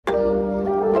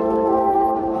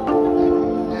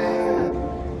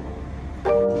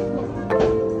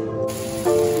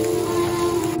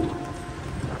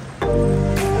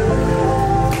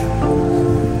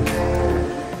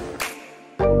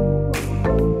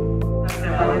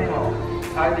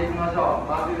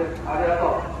ありがと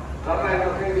う。若いの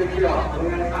宣言しよう。お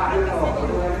願いします。ありがとう。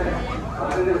お願いします。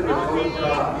あれですよ、こんにちは。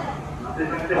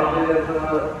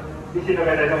医師の方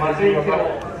が待ちに来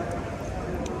て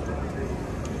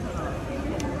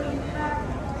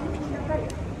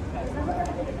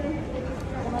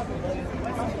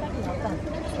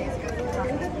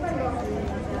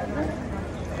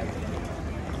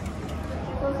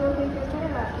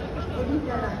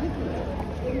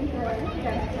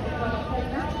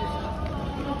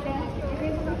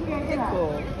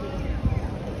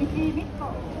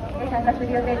参加す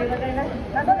る予定でございます。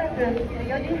まもなく4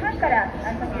時半からこ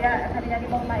ちら雷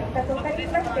門前一つお借り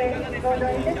しまして合同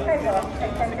演説会を開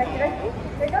催いたします。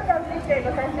どうぞついてご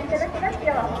参加いただきます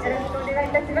ようよろしくお願い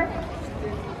いたします。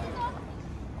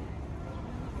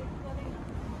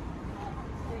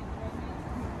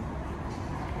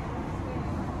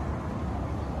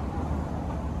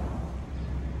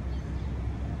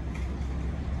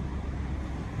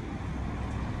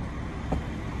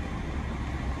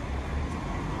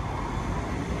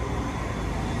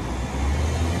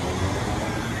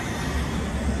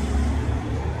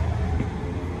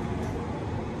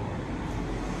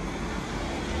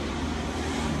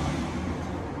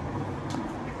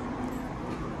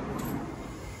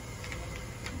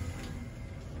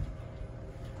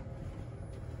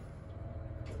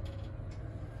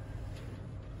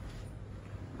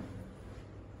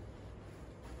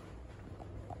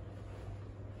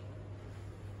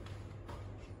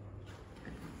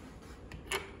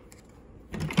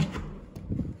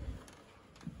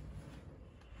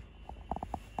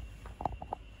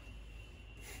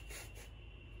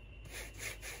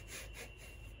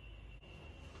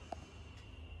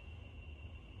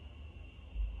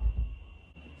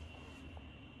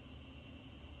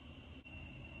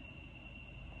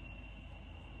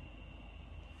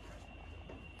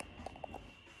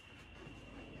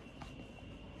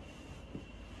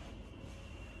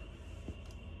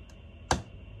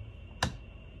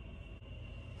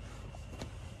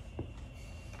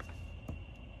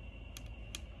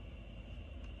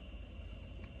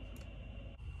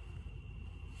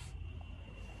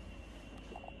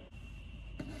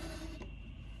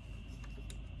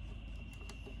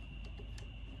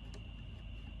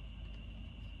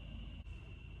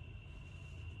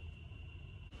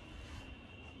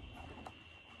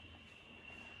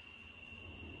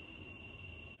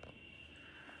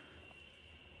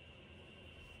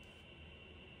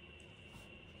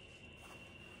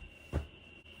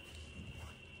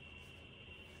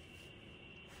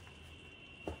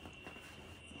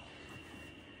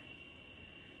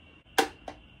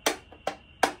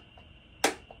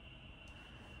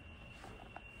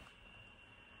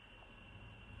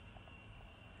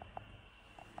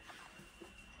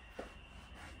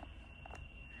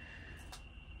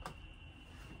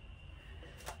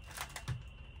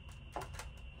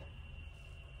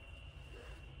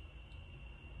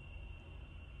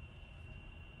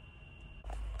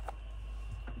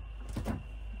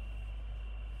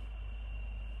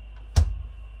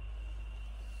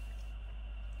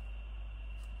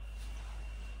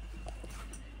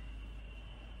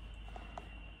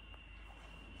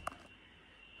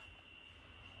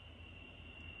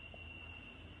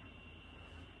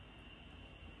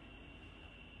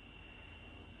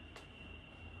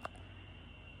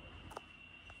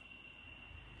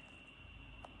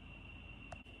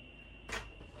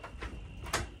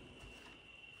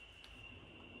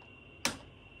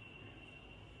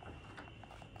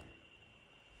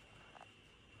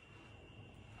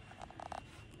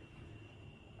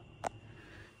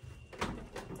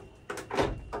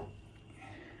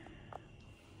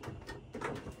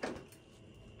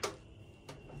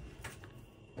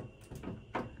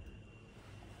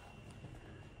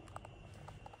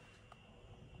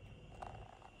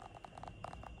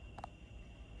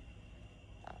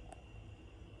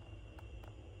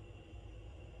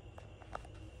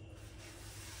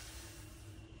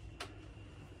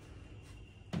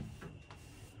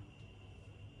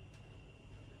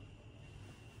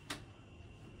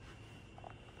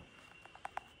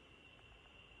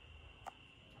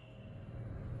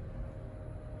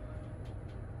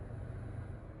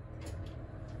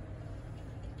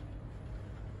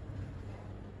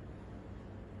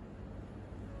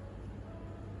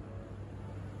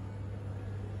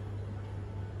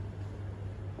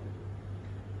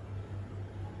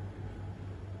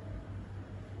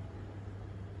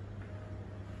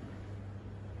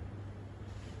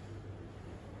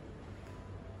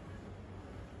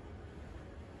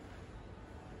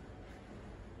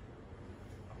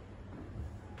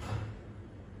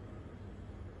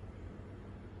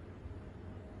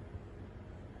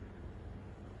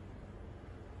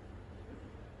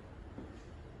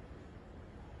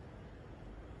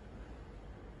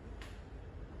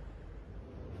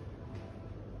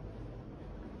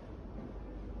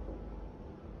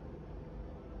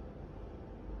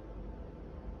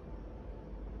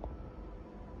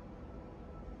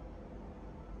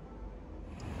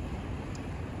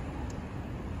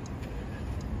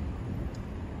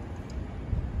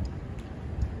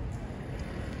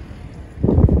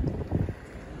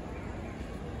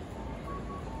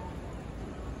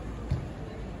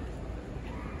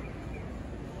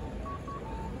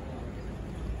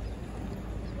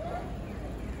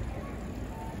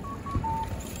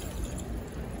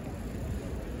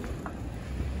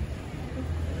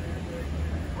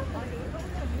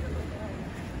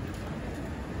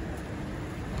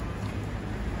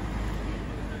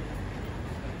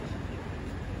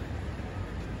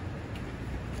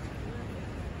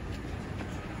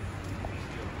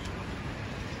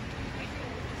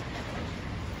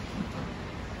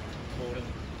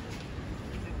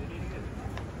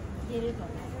モ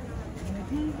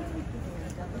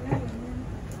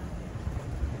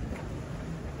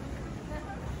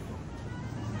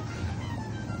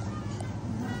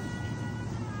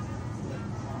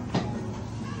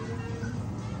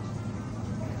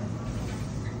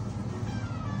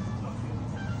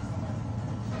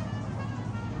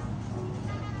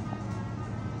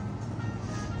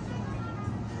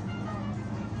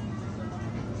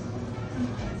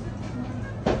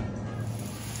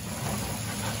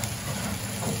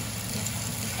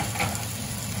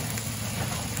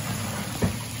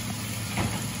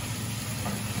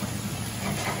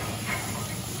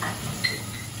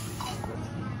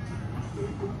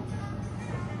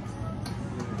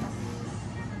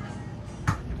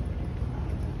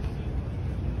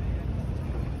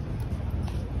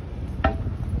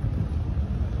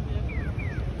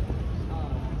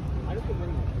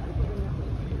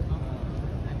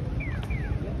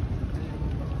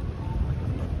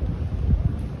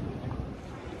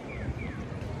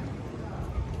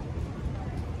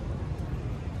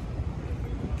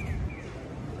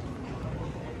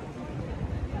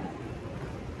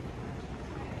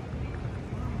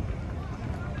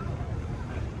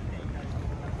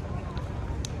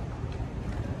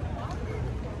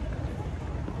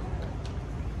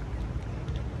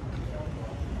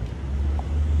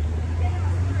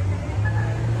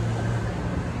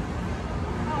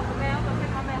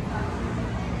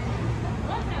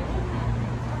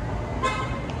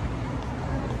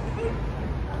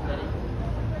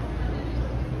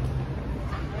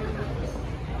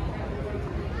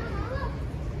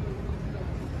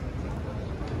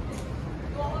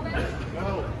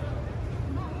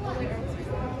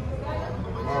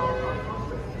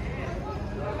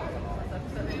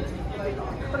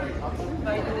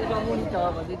ニタ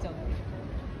ーが出ちゃう。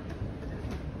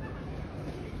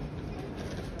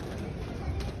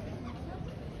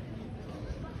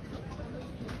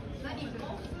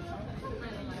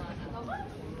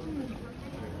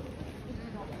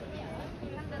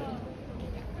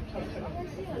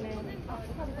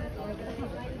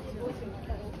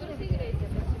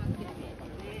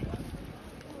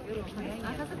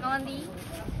朝変わんでいい？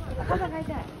朝が痛い。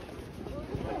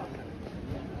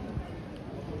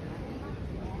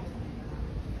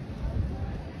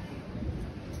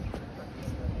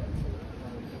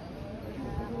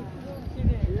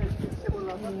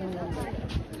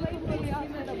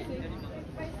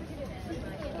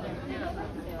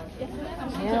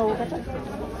いや、多かった。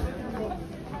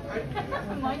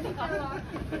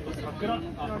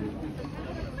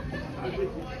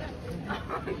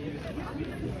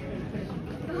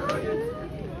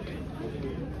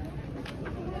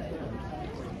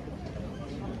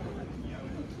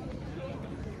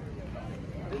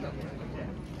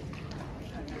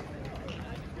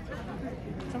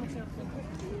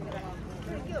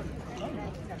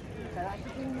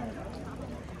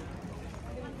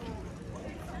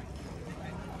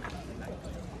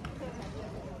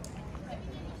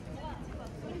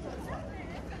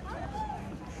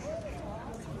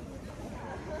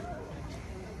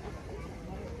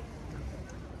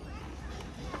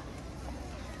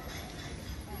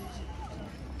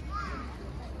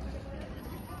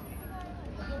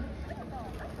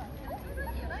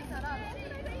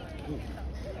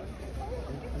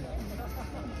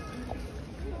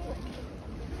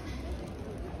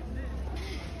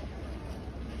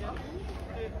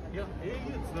いや、au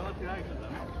繋がってないから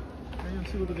ね。何も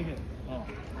仕事できない。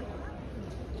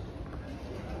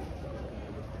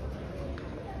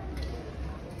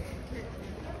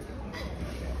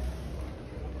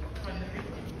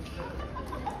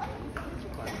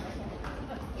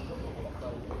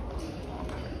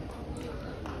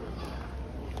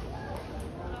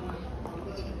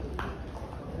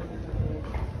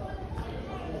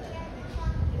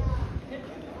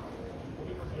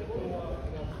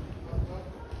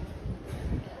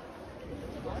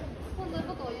こんな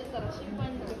ことを言ったら心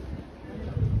配になる。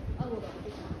あごだ。い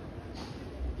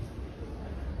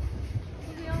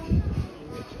くよ。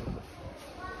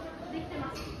できて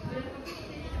ます。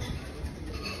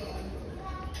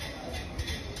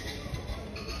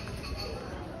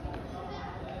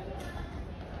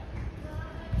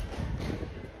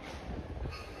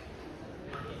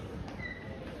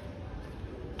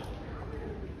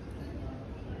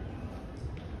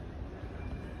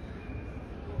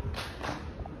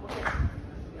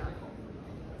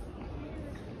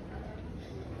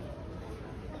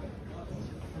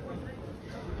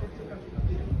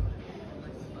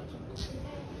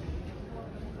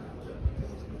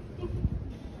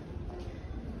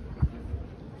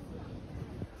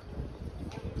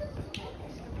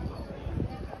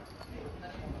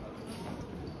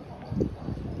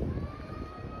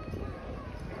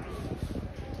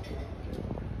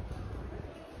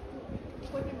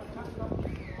こにもちゃんとここに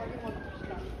もし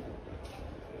た。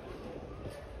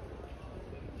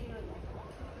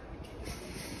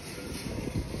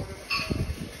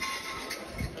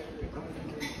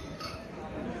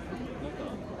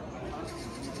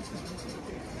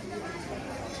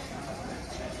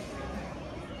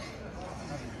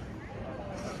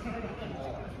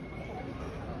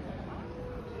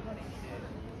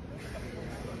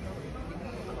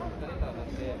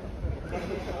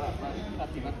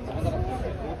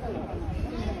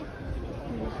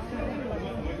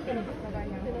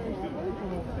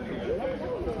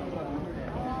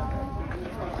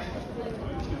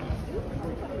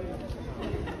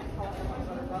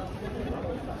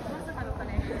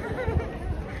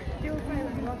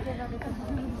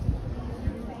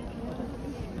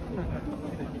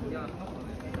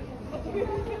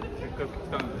せっかく来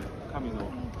たので、神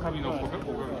のご加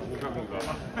護が。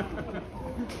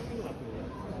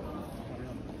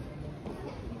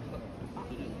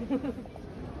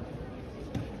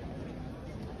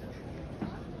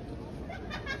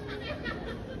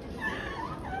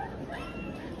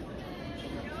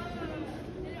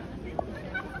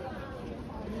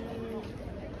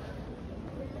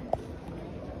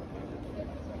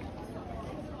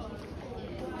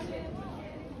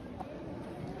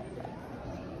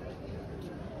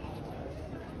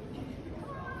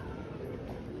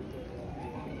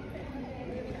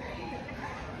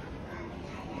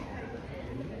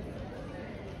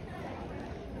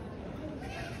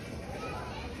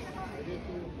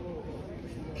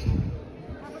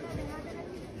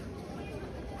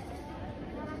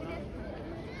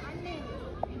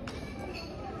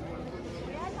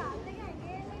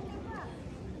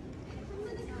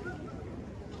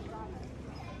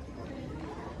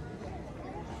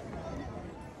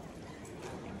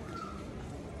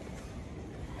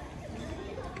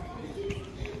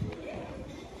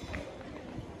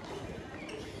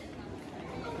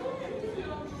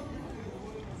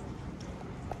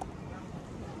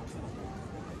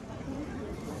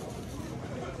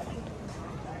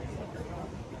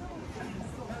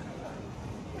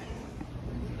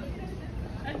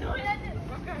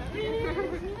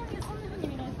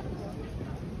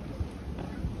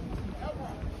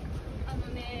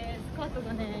スカート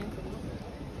がね、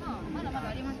まだまだ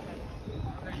ありますから。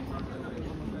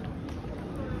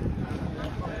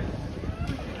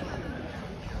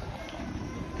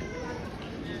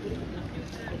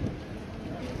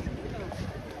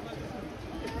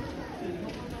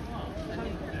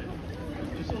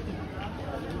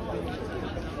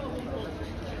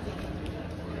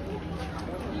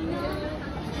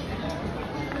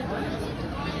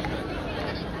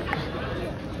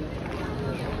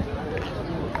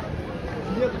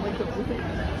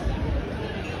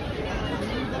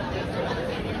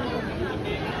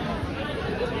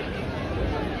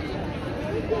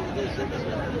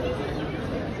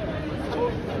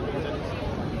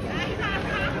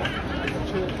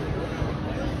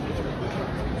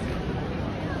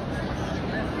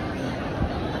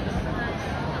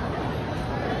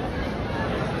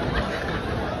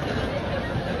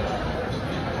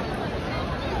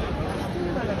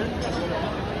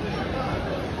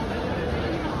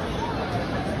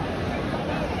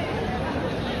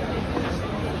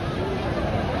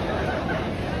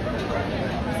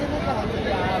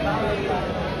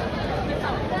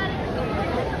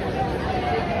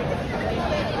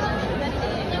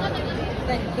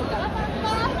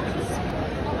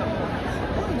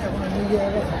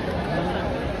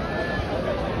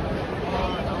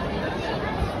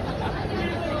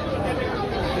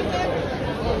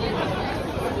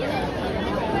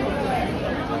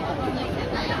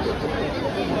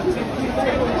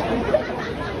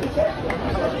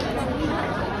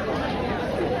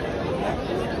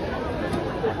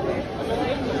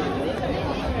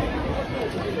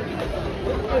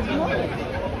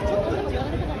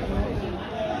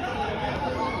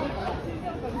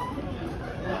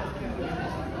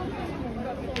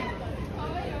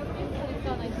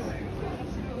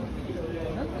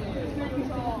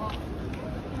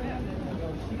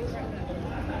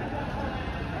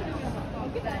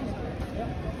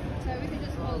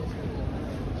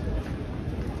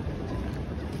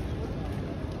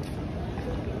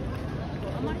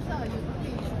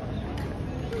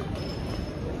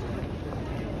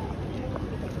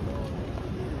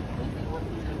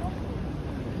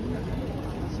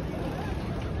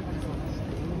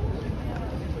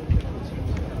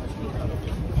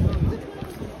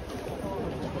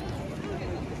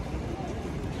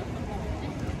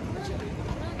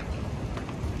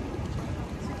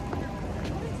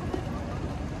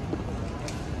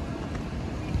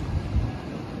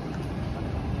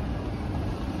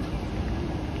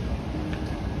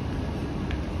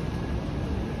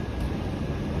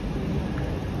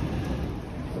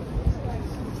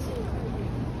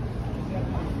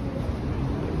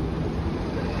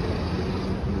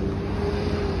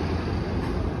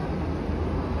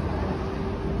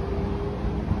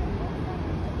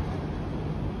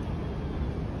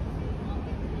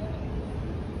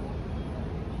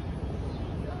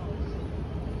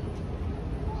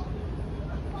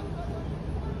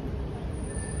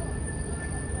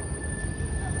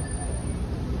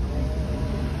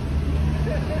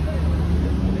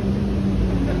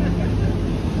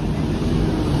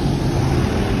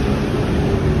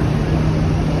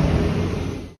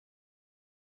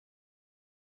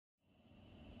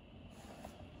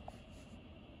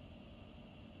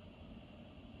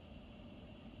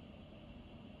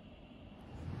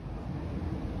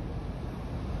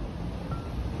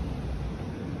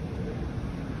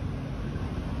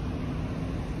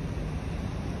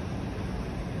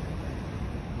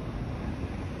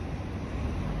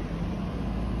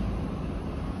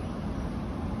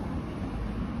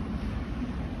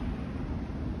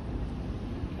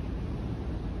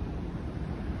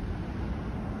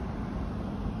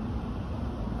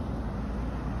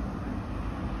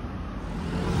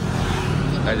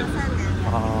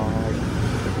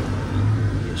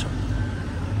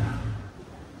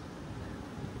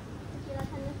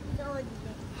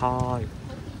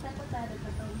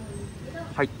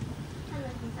はい。タヌ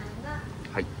キさんが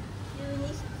はい。12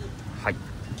匹はい。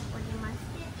おりまし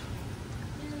て、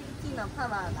11のパワ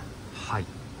ーがはい。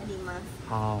あります。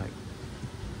はい。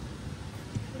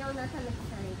いろんなタヌキ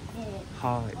さんいて、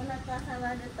はい。お腹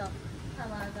触るとパ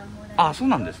ワーがもらえる。あ、そう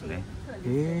なんですね。そうです。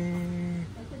へえ。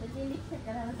ちょっと人力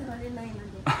車からは触れないので、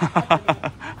後で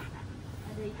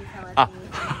歩いて触ってみて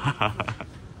ください。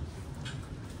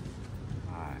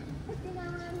こちら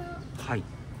ははい。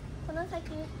この先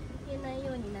行けない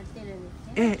ようになってるんで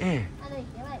すえけど、え。歩い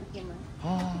てはいけます。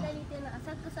は左手の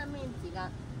浅草メンチが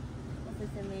おす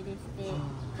すめでして、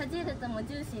かじるとも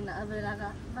ジューシーな油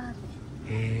がバーっ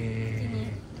てへ口に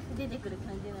え。出てくる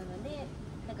感じなので、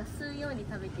なんか吸うように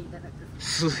食べていただく。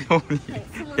吸うように。はい、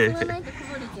もう吸わないとこ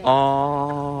ぼれちゃいます。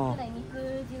あくらい肉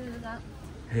汁が。あ。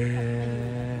へ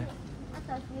え。あ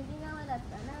とは右側だっ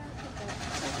たらちょっと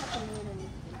小さく見えるんで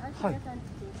すけど、アンシ屋さんっ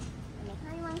て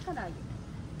台湾唐揚げ。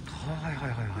はいはいはい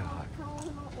はいは顔の大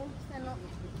きさの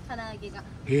唐揚げがい。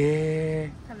へ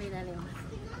え。食べられます。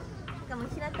しかも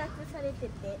平たくされて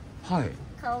て、はい。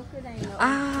顔くらいの。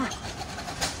ああ。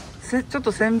ちょっ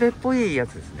とせんべいっぽいや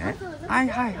つですね。はい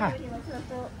はいはい。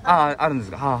ああ、あるんで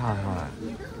すか。はいはいはい。こ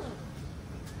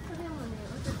れもね、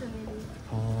おすすめです。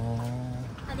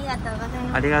ありがとうござい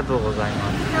ます。ありがとうございま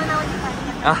す。貴重なお時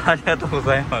間ありがとうご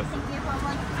ざいます。 Thank you for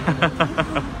watching.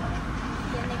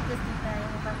 See you next time.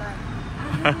 Bye bye.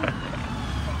 あ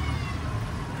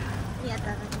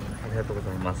りがとうご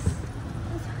ざいます。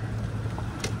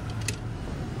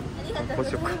ありがとうございます。ありがとうご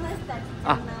ざいました。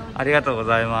ありがとうご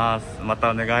ざいます。また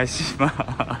お願いします。は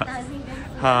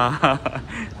あ、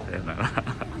さよなら。